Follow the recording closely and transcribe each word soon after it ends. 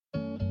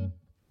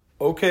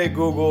Okay,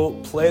 Google,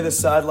 play the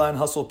Sideline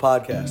Hustle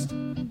podcast.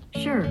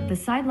 Sure, the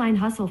Sideline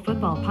Hustle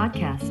football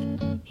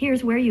podcast.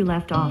 Here's where you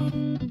left off.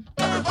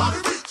 Everybody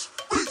reach to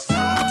the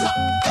top.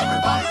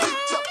 Everybody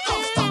reach up,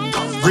 don't stop,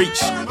 don't Reach.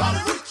 stop. Everybody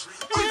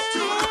reach to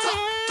the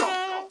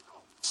top, don't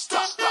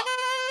stop.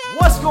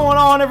 What's going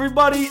on,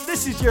 everybody?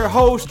 This is your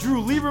host,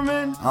 Drew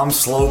Lieberman. I'm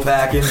slow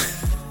packing.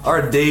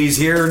 Our days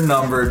here are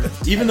numbered.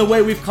 Even the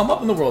way we've come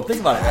up in the world, think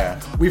about it.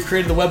 Yeah. We've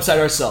created the website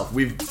ourselves.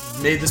 We've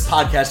made this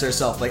podcast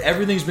ourselves. Like,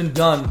 everything's been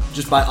done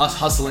just by us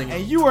hustling.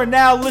 And you are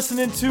now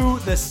listening to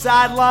the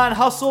Sideline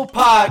Hustle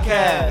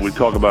podcast. We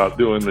talk about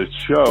doing this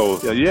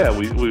show.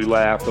 We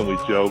laugh and we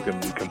joke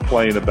and we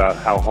complain about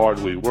how hard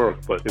we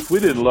work. But if we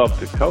didn't love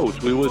to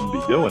coach, we wouldn't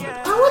be doing it.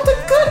 I want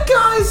the good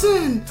guys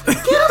in.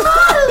 Get them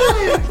out of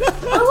there.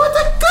 I want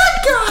the good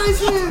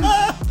guys in.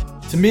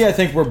 To me, I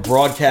think we're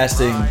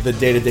broadcasting the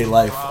day-to-day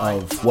life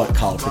of what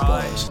college football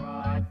is.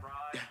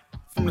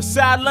 From the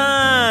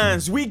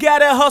sidelines, we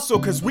gotta hustle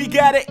cause we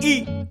gotta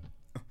eat.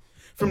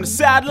 From the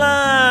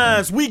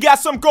sidelines, we got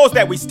some goals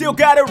that we still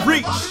gotta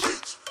reach.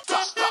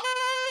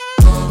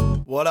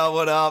 What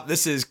up?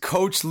 This is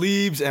Coach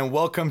Liebs, and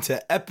welcome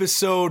to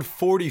episode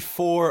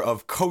 44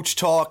 of Coach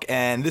Talk,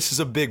 and this is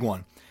a big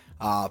one.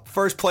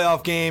 First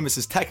playoff game. This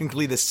is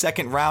technically the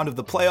second round of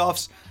the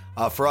playoffs.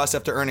 For us,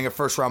 after earning a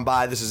first-round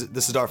bye, this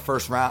is our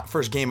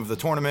first game of the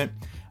tournament.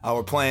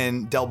 We're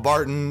playing Del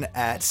Barton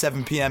at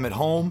 7 p.m. at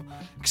home,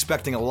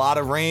 expecting a lot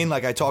of rain,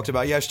 like I talked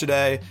about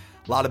yesterday,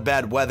 a lot of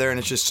bad weather, and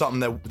it's just something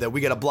that we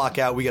got to block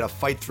out, we got to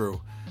fight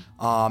through.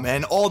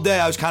 And all day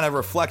I was kind of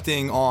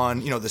reflecting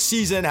on, the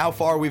season, how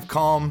far we've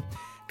come,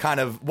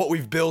 kind of what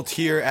we've built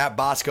here at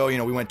Bosco.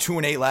 We went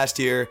 2-8 last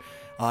year.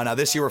 Now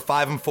this year we're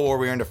 5-4.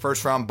 We earned a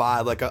first-round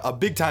bye, like a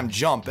big-time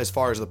jump as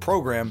far as the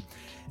program.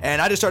 And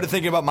I just started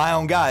thinking about my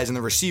own guys and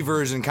the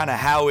receivers and kind of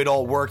how it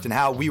all worked and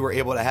how we were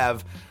able to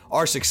have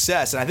our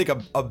success. And I think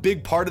a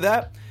big part of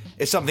that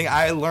is something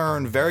I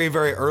learned very,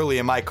 very early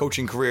in my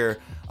coaching career.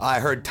 I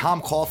heard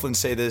Tom Coughlin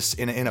say this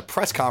in a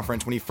press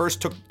conference when he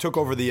first took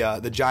over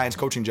the Giants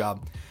coaching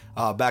job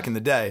back in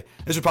the day.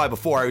 This was probably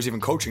before I was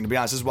even coaching, to be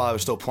honest. This is while I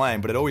was still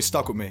playing, but it always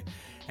stuck with me.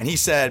 And he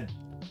said,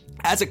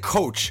 as a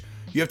coach,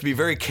 you have to be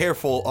very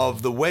careful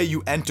of the way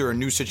you enter a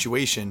new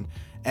situation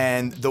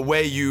and the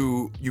way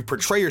you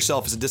portray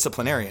yourself as a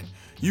disciplinarian.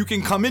 You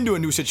can come into a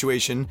new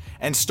situation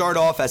and start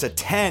off as a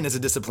 10 as a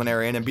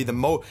disciplinarian and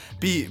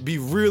be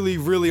really,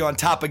 really on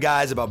top of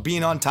guys about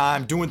being on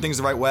time, doing things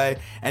the right way,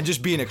 and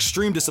just be an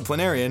extreme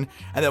disciplinarian.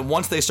 And then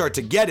once they start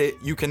to get it,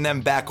 you can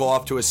then back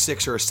off to a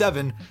 6 or a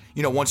 7,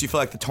 once you feel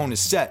like the tone is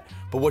set.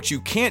 But what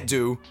you can't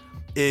do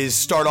is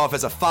start off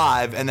as a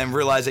 5 and then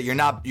realize that you're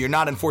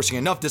not enforcing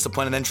enough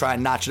discipline and then try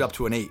and notch it up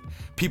to an 8.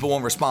 People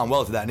won't respond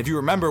well to that. And if you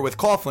remember with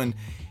Coughlin,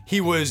 he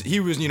was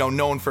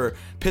known for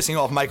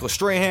pissing off Michael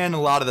Strahan and a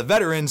lot of the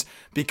veterans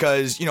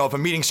because, if a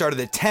meeting started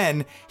at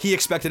 10, he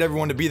expected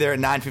everyone to be there at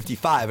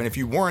 9:55. And if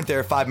you weren't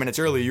there 5 minutes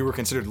early, you were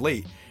considered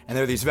late. And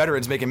there are these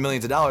veterans making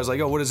millions of dollars like,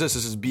 oh, what is this?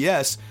 This is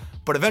BS.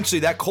 But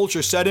eventually that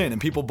culture set in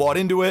and people bought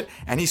into it.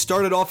 And he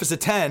started off as a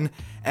 10.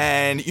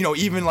 And,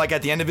 even like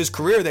at the end of his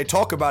career, they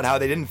talk about how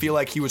they didn't feel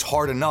like he was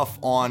hard enough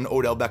on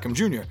Odell Beckham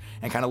Jr.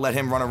 and kind of let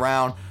him run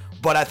around.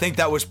 But I think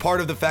that was part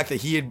of the fact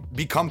that he had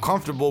become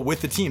comfortable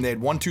with the team. They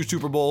had won 2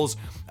 Super Bowls.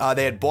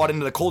 They had bought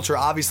into the culture.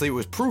 Obviously, it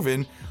was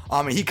proven.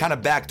 And he kind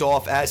of backed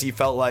off as he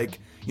felt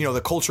like,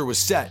 the culture was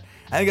set.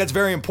 I think that's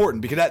very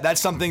important because that's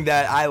something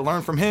that I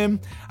learned from him.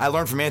 I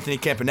learned from Anthony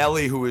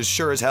Campanelli, who is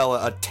sure as hell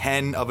a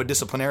 10 of a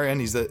disciplinarian.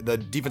 He's the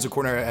defensive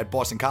coordinator at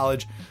Boston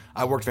College.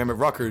 I worked for him at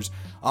Rutgers.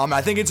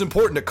 I think it's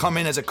important to come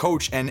in as a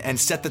coach and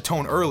set the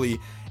tone early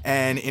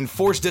and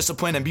enforce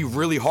discipline and be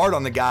really hard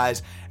on the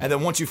guys. And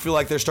then once you feel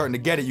like they're starting to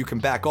get it, you can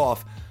back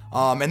off.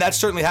 And that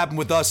certainly happened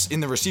with us in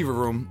the receiver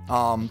room.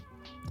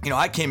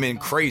 I came in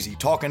crazy,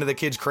 talking to the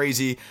kids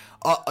crazy,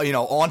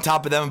 on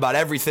top of them about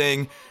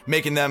everything,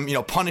 making them,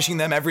 punishing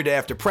them every day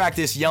after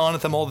practice, yelling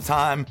at them all the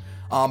time.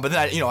 But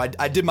then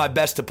I did my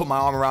best to put my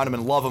arm around them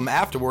and love them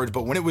afterwards.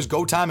 But when it was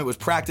go time, it was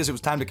practice, it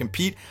was time to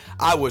compete,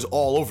 I was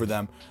all over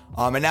them.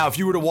 And now if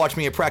you were to watch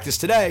me at practice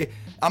today,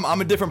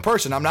 I'm a different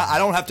person. I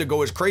don't have to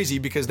go as crazy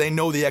because they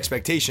know the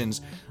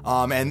expectations.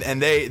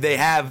 And they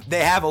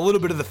have a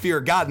little bit of the fear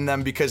of God in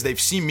them because they've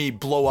seen me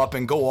blow up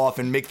and go off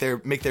and make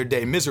their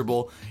day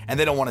miserable, and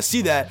they don't want to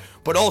see that.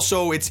 But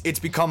also it's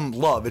become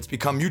love. It's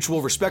become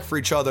mutual respect for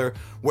each other,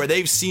 where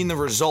they've seen the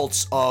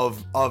results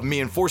of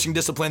me enforcing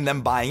discipline,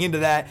 them buying into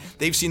that.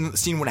 They've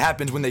seen what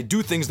happens when they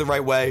do things the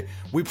right way.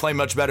 We play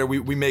much better.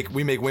 We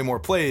make way more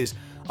plays.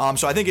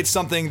 So I think it's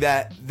something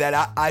that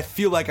I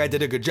feel like I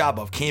did a good job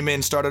of. Came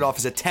in, started off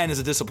as a 10 as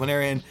a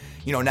disciplinarian.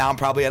 Now I'm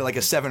probably at like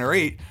a 7 or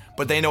 8,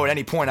 but they know at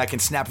any point I can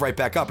snap right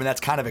back up, and that's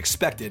kind of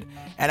expected.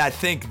 And I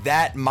think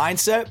that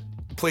mindset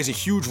plays a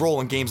huge role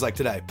in games like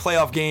today.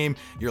 Playoff game,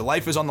 your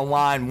life is on the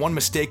line. One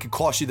mistake could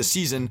cost you the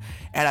season.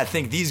 And I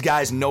think these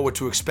guys know what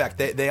to expect.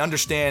 They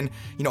understand,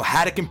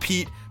 how to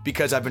compete,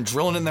 because I've been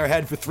drilling in their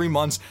head for 3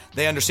 months.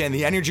 They understand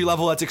the energy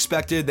level that's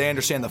expected. They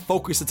understand the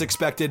focus that's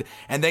expected.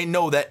 And they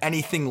know that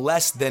anything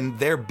less than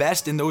their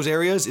best in those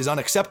areas is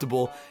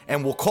unacceptable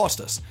and will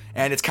cost us.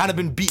 And it's kind of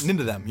been beaten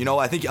into them. You know,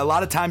 I think a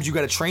lot of times you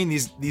got to train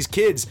these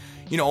kids,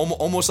 you know,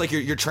 almost like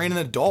you're training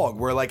a dog,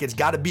 where like it's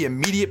got to be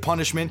immediate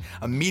punishment,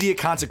 immediate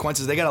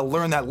consequences. They got to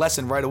learn that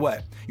lesson right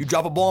away. You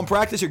drop a ball in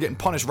practice, you're getting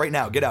punished right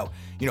now. Get out.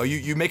 You know,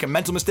 you make a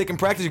mental mistake in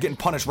practice, you're getting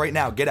punished right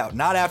now. Get out.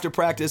 Not after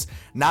practice,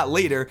 not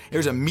later.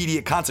 There's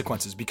immediate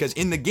consequences, because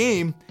in the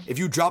game, if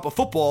you drop a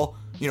football,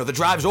 you know, the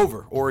drive's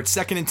over, or it's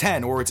 2nd and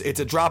 10, or it's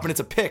a drop and it's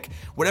a pick,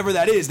 whatever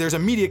that is, there's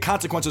immediate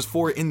consequences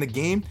for it in the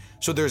game.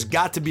 So there's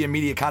got to be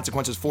immediate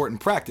consequences for it in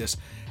practice.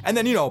 And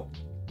then, you know,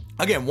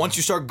 again, once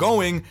you start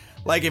going,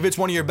 like if it's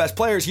one of your best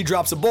players, he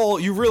drops a ball,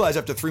 you realize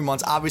after 3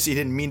 months, obviously he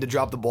didn't mean to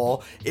drop the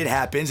ball. It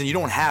happens, and you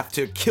don't have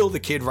to kill the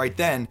kid right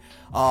then.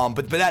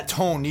 But that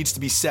tone needs to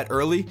be set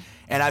early,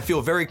 and I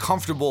feel very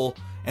comfortable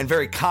and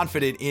very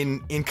confident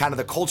in kind of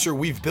the culture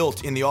we've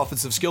built in the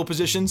offensive skill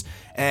positions,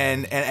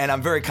 and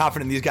I'm very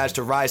confident in these guys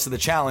to rise to the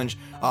challenge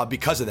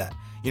because of that.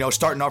 You know,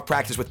 starting off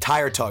practice with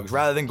tire tugs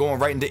rather than going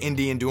right into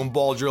Indy and doing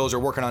ball drills or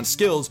working on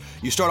skills.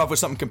 You start off with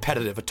something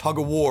competitive, a tug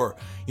of war,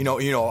 you know,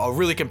 a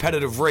really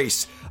competitive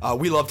race.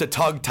 We love to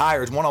tug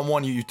tires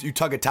one-on-one. You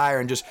tug a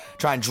tire and just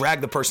try and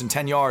drag the person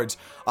 10 yards.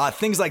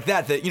 Things like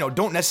that, you know,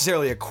 don't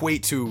necessarily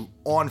equate to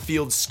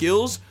on-field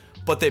skills,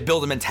 but they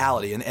build a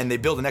mentality and they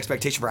build an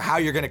expectation for how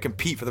you're going to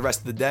compete for the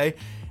rest of the day.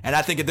 And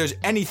I think if there's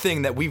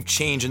anything that we've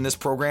changed in this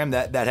program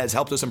that has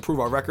helped us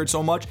improve our record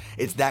so much,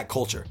 it's that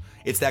culture.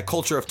 It's that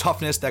culture of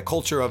toughness, that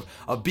culture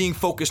of being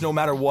focused no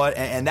matter what.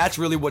 And that's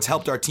really what's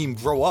helped our team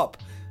grow up.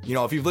 You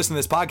know, if you've listened to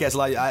this podcast,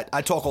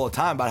 I talk all the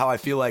time about how I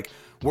feel like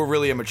we're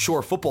really a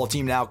mature football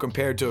team now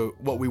compared to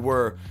what we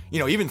were, you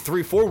know, even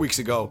 3-4 weeks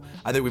ago.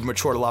 I think we've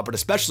matured a lot, but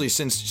especially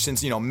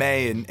since you know,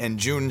 May and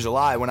June,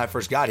 July, when I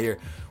first got here,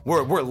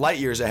 we're light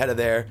years ahead of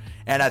there.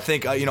 And I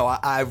think, you know,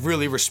 I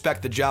really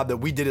respect the job that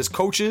we did as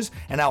coaches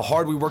and how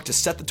hard we work to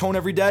set the tone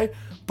every day.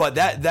 But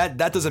that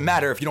doesn't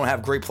matter if you don't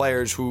have great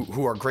players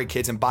who are great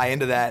kids and buy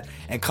into that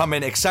and come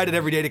in excited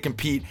every day to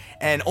compete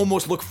and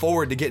almost look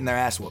forward to getting their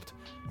ass whooped.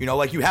 You know,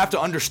 like you have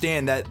to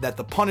understand that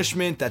the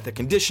punishment, that the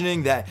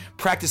conditioning, that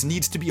practice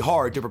needs to be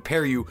hard to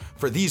prepare you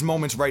for these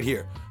moments right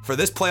here. For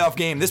this playoff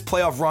game, this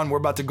playoff run we're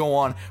about to go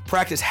on,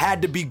 practice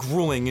had to be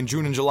grueling in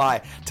June and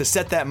July to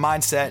set that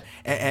mindset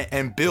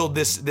and build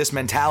this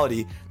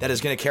mentality that is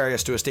going to carry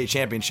us to a state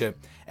championship.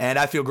 And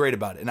I feel great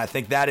about it. And I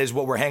think that is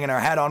what we're hanging our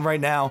hat on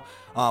right now.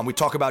 We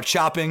talk about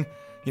chopping.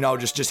 You know,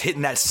 just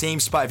hitting that same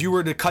spot. If you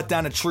were to cut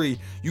down a tree,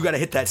 you got to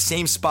hit that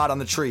same spot on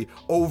the tree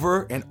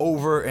over and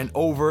over and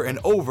over and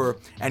over.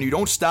 And you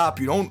don't stop.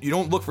 You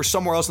don't look for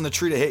somewhere else on the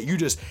tree to hit. You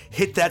just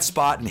hit that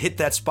spot and hit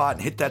that spot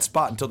and hit that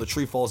spot until the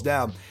tree falls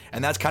down.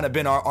 And that's kind of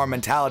been our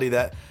mentality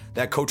that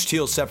Coach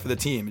Teal set for the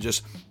team.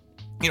 Just,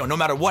 you know, no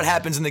matter what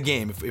happens in the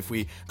game, if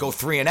we go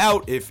 3 and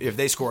out, if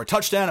they score a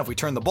touchdown, if we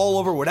turn the ball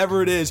over,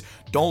 whatever it is,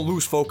 don't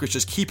lose focus.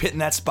 Just keep hitting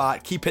that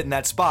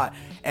spot,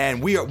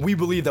 And we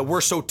believe that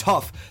we're so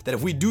tough that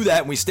if we do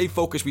that and we stay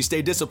focused, we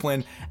stay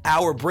disciplined,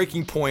 our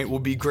breaking point will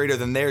be greater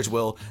than theirs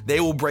will.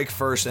 They will break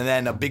first, and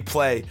then a big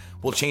play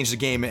will change the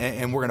game,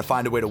 and we're going to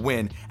find a way to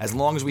win as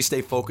long as we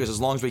stay focused, as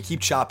long as we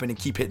keep chopping and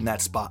keep hitting that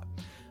spot.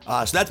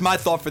 So that's my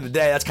thought for the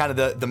day. That's kind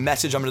of the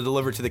message I'm going to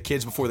deliver to the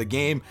kids before the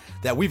game,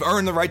 that we've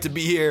earned the right to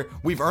be here.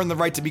 We've earned the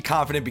right to be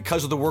confident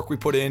because of the work we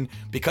put in,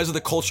 because of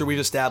the culture we've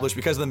established,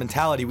 because of the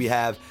mentality we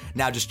have.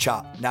 Now just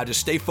chop. Now just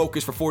stay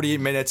focused for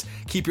 48 minutes,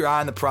 keep your eye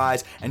on the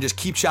prize, and just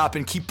keep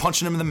chopping, keep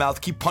punching them in the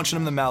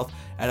mouth,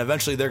 and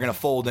eventually they're going to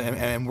fold,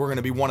 and we're going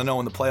to be 1-0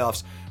 in the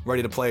playoffs,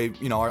 ready to play,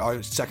 you know,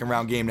 our second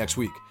round game next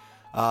week.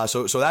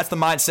 So that's the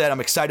mindset.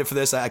 I'm excited for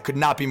this. I could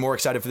not be more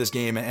excited for this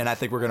game, and I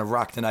think we're going to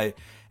rock tonight.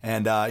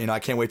 And, you know, I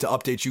can't wait to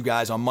update you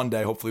guys on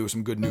Monday, hopefully with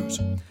some good news.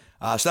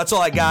 So that's all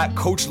I got.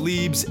 Coach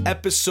Liebs,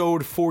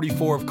 episode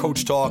 44 of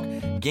Coach Talk.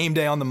 Game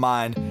day on the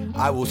mind.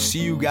 I will see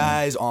you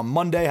guys on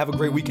Monday. Have a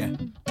great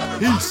weekend.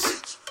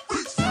 Peace.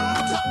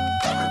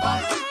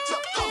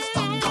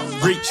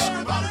 Reach.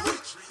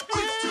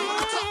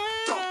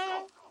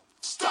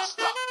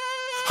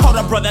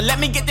 Hold up, brother, let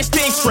me get this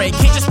thing straight.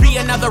 Can't just be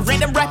another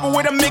random rapper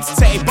with a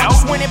mixtape. I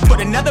just went and put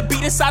another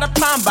beat inside a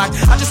pine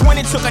box. I just went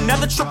and took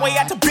another trip way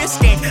out to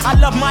Biscayne. I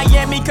love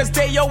Miami cause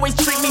they always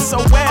treat me so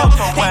well.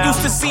 They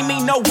used to see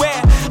me nowhere.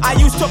 I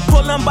used to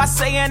pull them by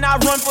saying I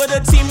run for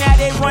the team. Now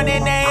they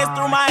running their hands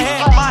through my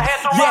head.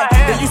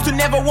 Yeah, they used to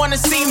never wanna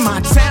see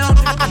my town.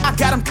 I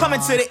got them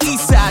coming to the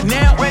east side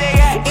now. Where they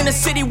at? In the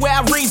city where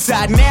I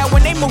reside now.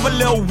 When they move a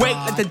little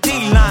weight, let the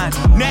D-line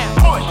now.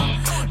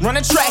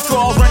 Running track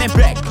or running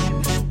back.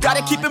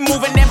 Gotta keep it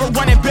moving, never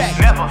running back.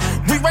 Never.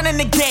 We running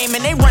the game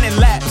and they running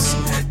laps.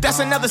 That's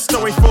another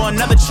story for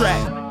another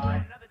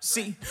track.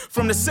 See,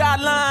 from the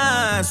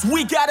sidelines,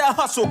 we gotta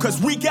hustle cause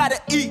we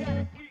gotta eat.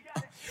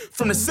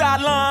 From the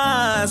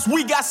sidelines,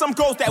 we got some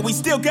goals that we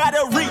still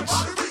gotta reach.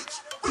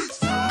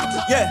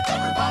 Yeah.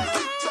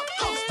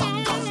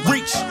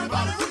 Reach.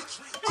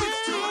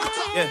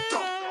 Yeah.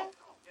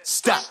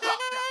 Stop.